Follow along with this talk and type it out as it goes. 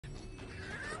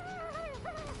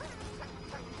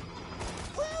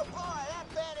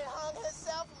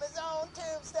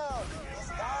limestone. It's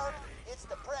dark, it's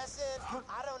depressing,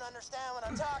 I don't understand what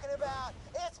I'm talking about.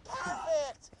 It's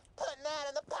perfect! Putting that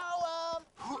in the poem!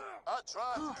 I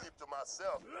tried to keep to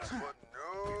myself, but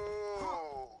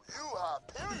no. You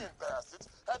Hyperion bastards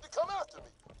had to come after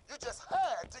me. You just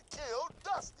had to kill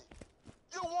Dusty.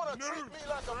 You want to treat me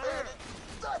like a bandit?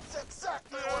 That's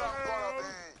exactly what I'm gonna be.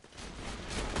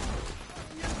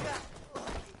 You got...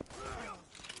 You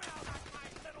smell like my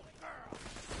little girl.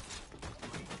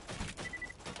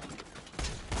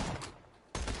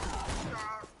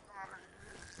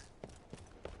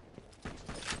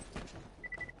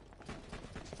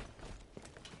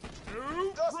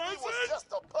 Dusty was just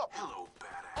a puppy. Hello,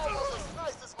 badass. Almost as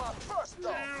nice as my first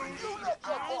dog. You let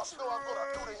your boss know I'm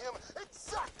gonna do to him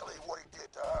exactly what he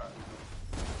did to her.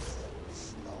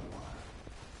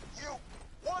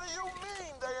 What do you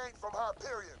mean they ain't from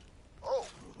Hyperion? Oh,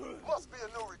 must be a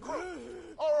new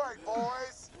recruit. All right,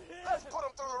 boys, let's put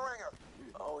him through the ringer.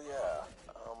 Oh, yeah.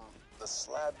 The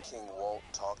Slab King won't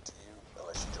talk to you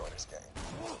unless you join his gang.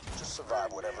 Just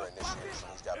survive whatever initiation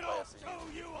he's got planned for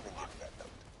you, then give him that note.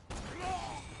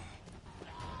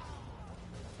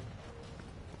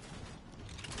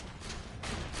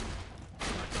 I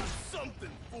got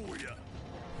something for you.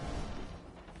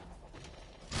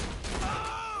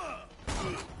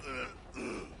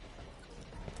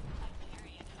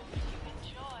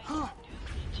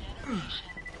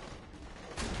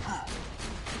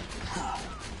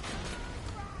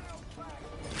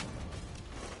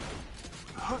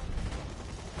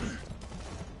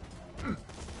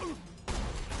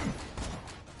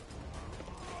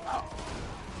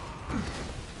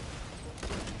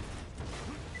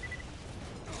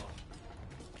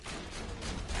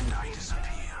 And I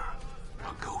disappear,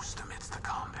 a ghost amidst the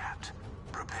combat,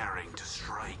 preparing to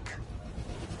strike.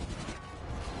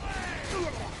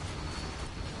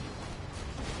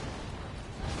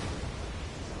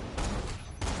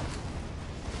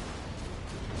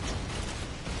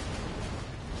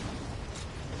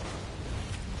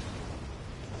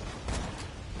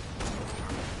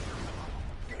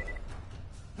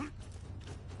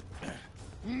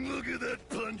 Look at that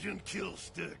pungent kill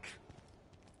stick.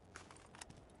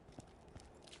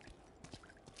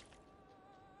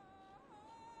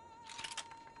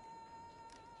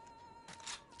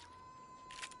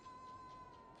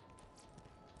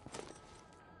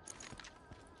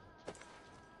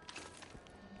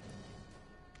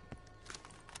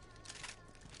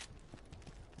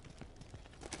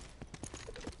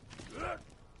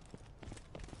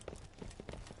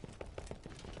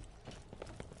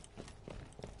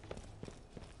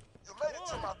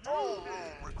 To my throne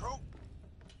room, recruit.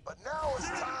 But now it's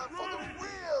time for the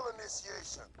real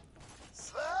initiation.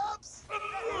 Slabs?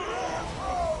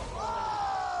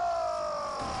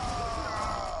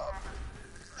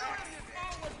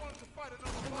 Always wanted to fight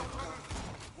another motherfucker.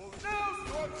 Well, now's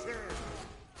your chance.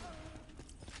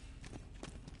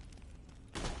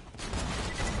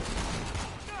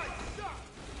 Nice shot.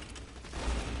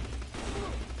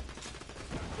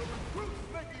 The recruit's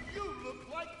making you look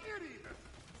like idiots.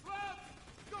 Slabs,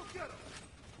 go get him.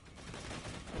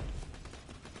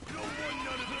 You don't want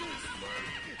none of this, man.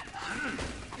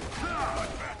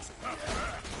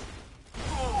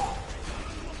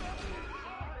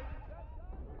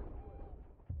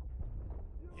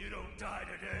 You don't die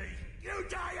today. You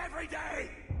die every day!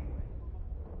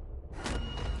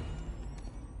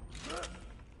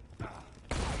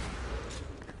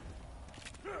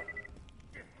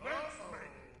 Let's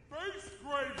make face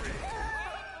gravy!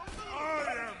 I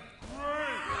am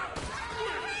great!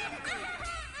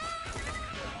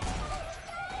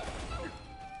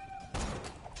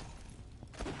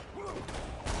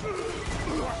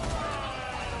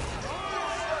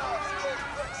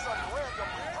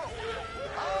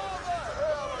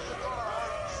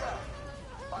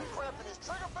 By cramping his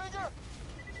trigger finger?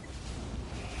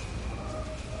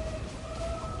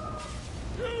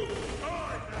 You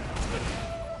die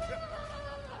now!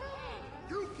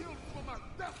 You killed some of my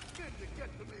best men to get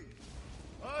to me.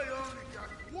 I only got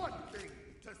one thing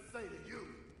to say to you.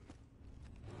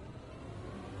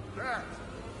 That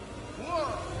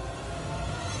was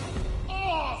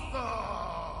awesome!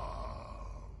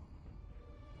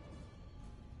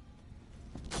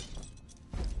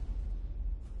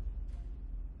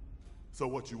 So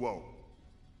what you want?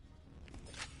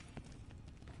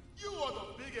 You are the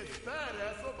biggest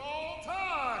badass of all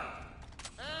time!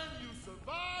 And you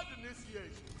survived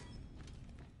initiation.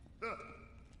 Huh.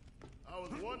 I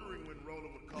was wondering when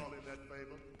Roller would call in that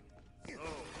favor. So...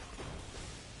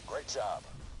 Great job.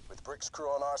 With Brick's crew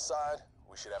on our side,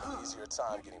 we should have an easier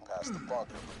time getting past the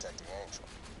bunker and protecting Angel.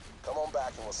 Come on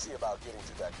back and we'll see about getting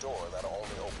through that door that'll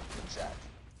only open for Jack.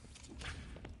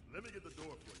 Let me get the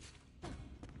door for you.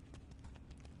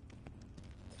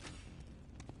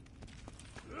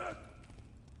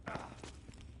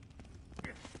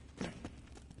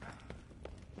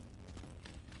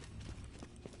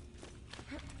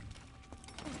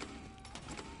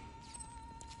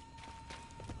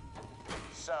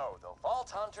 So, the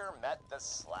Vault Hunter met the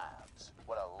slabs.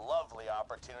 What a lovely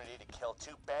opportunity to kill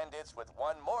 2 bandits with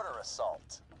 1 mortar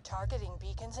assault. Targeting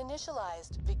beacons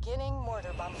initialized. Beginning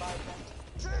mortar bombardment.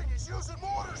 King, he's using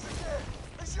mortars again!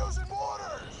 He's using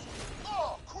mortars!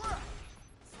 Oh, crap!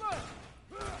 Slab!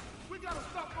 We gotta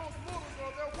stop those mortars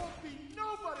or there won't be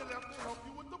nobody left to help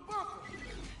you with the bunker!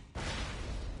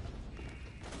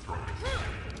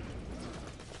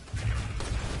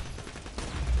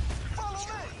 Follow me!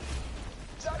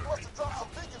 Jack must have dropped some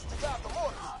beacons to guide the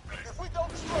mortars. If we don't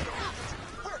destroy the beacons,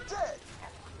 we're dead!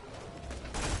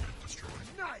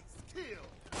 Nice kill!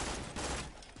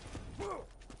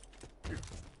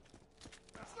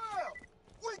 Slam!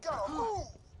 We gotta move!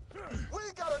 We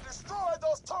gotta destroy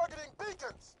those targeting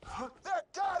beacons! They're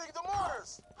guiding the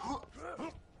mortars!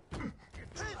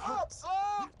 Keep up,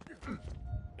 Slam!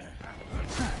 Kill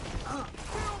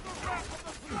the rest of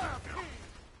the slab team!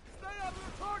 Stay out of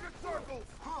the target circles!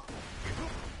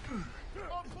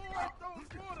 Avoid those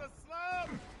mortars, Slab!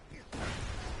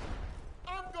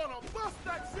 I'm gonna bust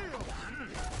that shield!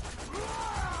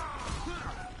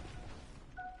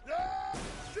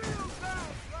 Shield down,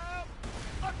 Slab!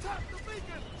 Attack the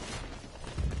beacon!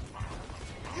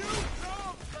 You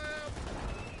dumb, Slab!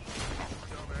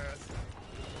 Dumbass.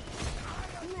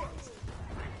 Crushed!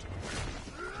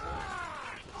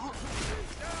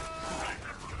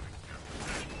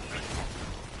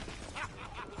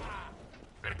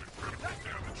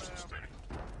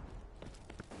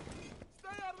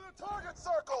 Stay out of the target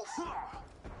circles!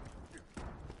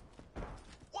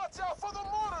 Watch out for the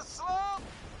mortars, Slam!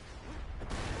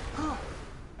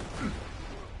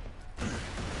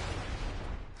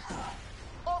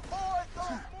 Avoid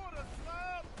those mortars,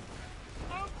 Slab!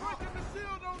 I'm breaking the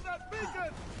shield on that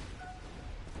beacon!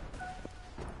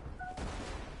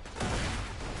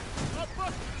 I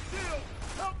busted the shield!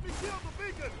 Help me kill the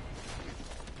beacon!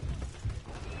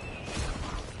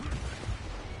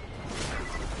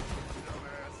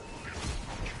 Dumbass.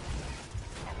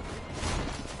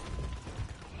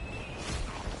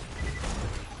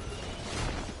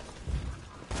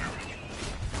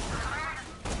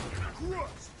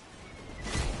 Crushed!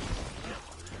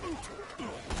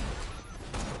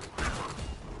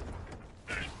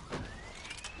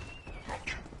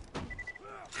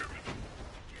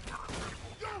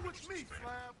 Go with me,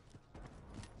 Slab!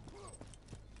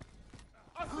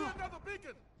 I see another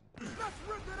beacon! Let's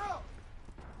rip it up!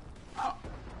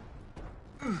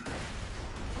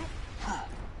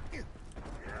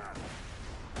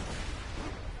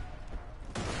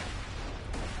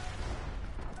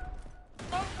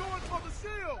 I'm going for the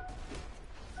shield!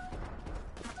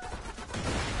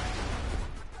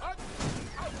 I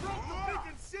broke the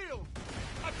beacon shield!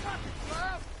 Attack it,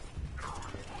 Slab!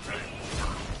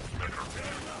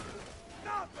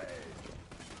 Nothing!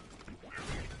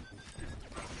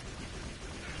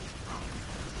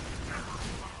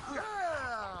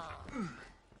 Yeah!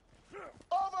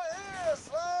 Over here,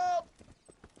 Slam!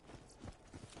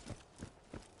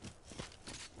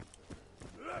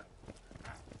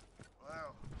 Wow.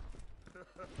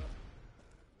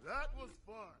 That was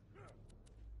fun.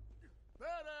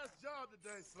 Badass job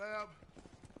today, Slab.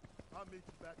 I'll meet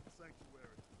you back in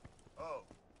Sanctuary. Oh,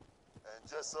 and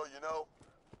just so you know,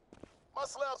 my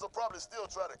slabs will probably still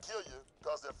try to kill you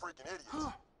because they're freaking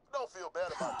idiots. Don't feel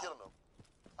bad about killing them.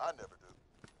 I never do.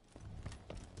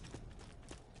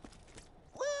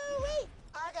 Woo-wee!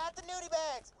 I got the nudie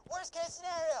bags. Worst case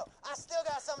scenario, I still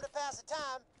got something to pass the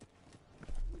time.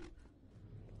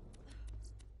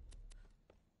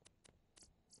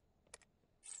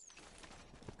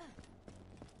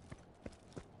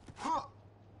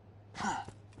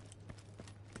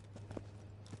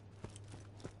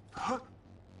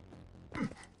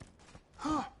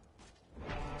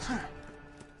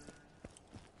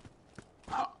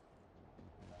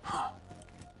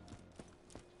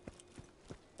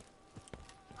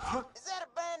 Is that a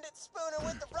bandit spooning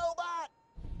with the robot?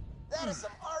 That is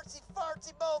some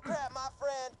artsy-fartsy bullcrap, my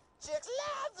friend. Chicks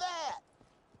love that.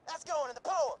 That's going in the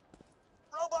poem.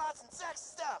 Robots and sex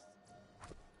stuff.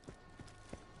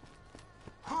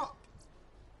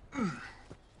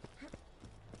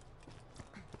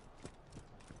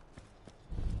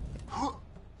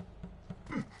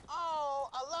 Oh,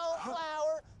 a lone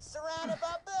flower surrounded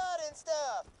by blood and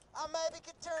stuff. I maybe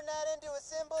could turn that into a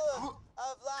symbol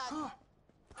of like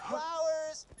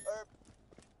flowers or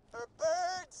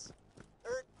birds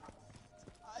or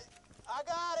I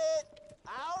got it.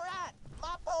 All right,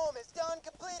 my poem is done,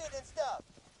 completed and stuff.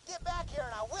 Get back here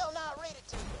and I will not read it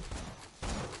to you.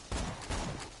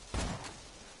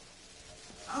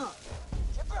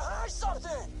 Get behind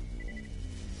something!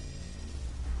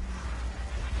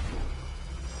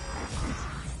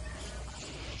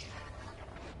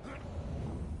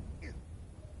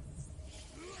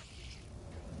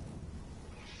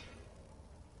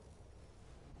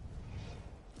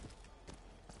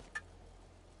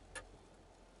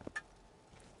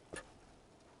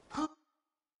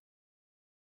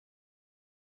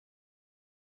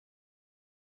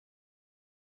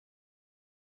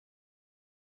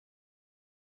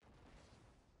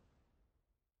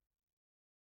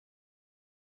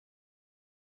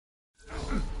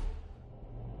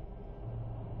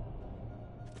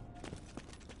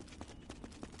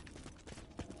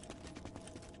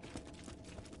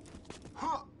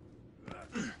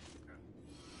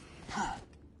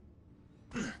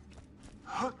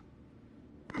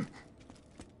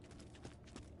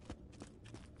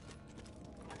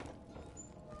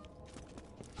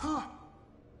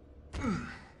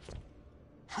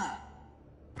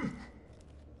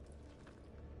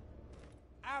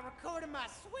 I recorded my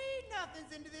sweet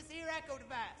nothings into this here echo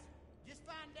device. Just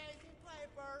find Daisy and play it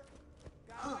for her.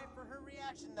 Gotta wait for her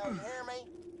reaction though, you hear me?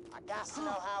 I got to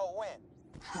know how it went.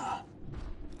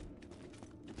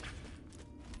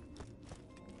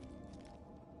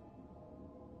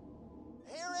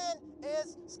 Herein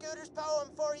is Scooter's poem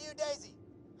for you, Daisy.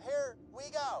 Here we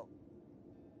go.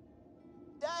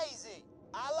 Daisy,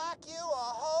 I like you a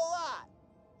whole lot.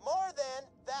 More than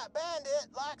that bandit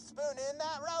likes spooning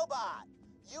that robot.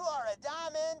 You are a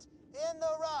diamond in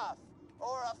the rough,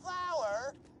 or a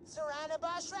flower surrounded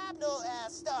by shrapnel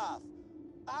and stuff.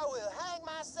 I will hang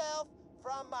myself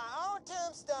from my own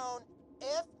tombstone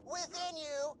if within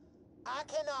you I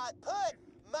cannot put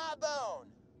my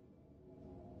bone.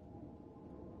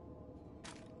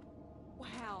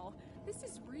 Wow, this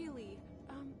is really,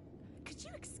 could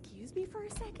you excuse me for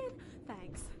a second?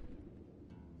 Thanks.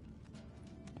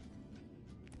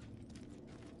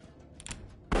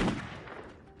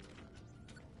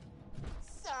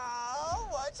 So,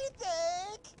 what'd you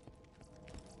think?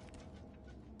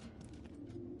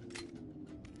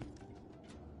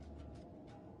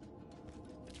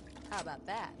 How about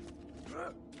that?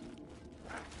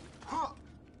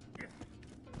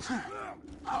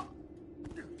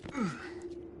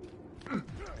 To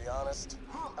be honest,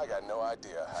 I got no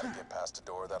idea how to get past a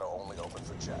door that'll only open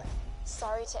for Jack.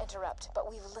 Sorry to interrupt, but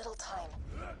we've little time.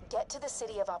 Get to the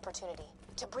City of Opportunity.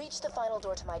 To breach the final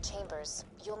door to my chambers,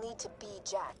 you'll need to be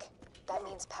Jack. That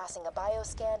means passing a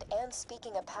bioscan and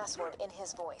speaking a password in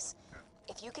his voice.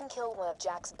 If you can kill one of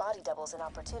Jack's body doubles in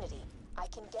Opportunity, I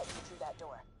can get you through that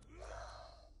door.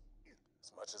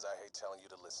 As much as I hate telling you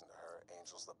to listen to her,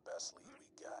 Angel's the best lead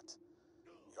we got.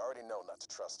 You already know not to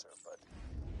trust her, but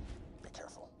be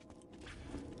careful.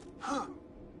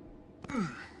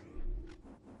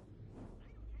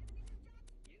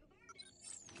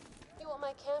 You want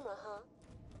my camera, huh?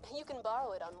 You can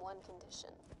borrow it on one condition.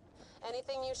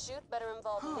 Anything you shoot better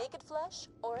involve naked flesh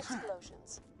or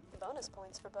explosions. Bonus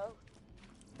points for both.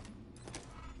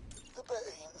 The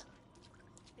Bane.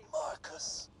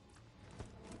 Marcus.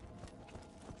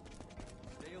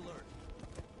 Stay alert.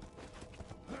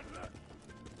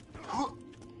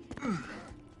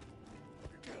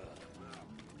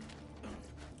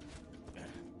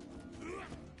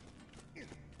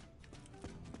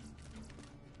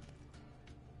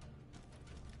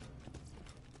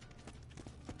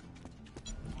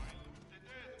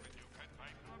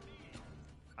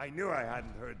 I knew I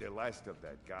hadn't heard the last of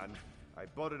that gun. I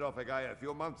bought it off a guy a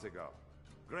few months ago.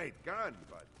 Great gun,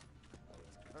 but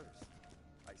it's cursed.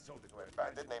 I sold it to a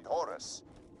Bandit named Horus.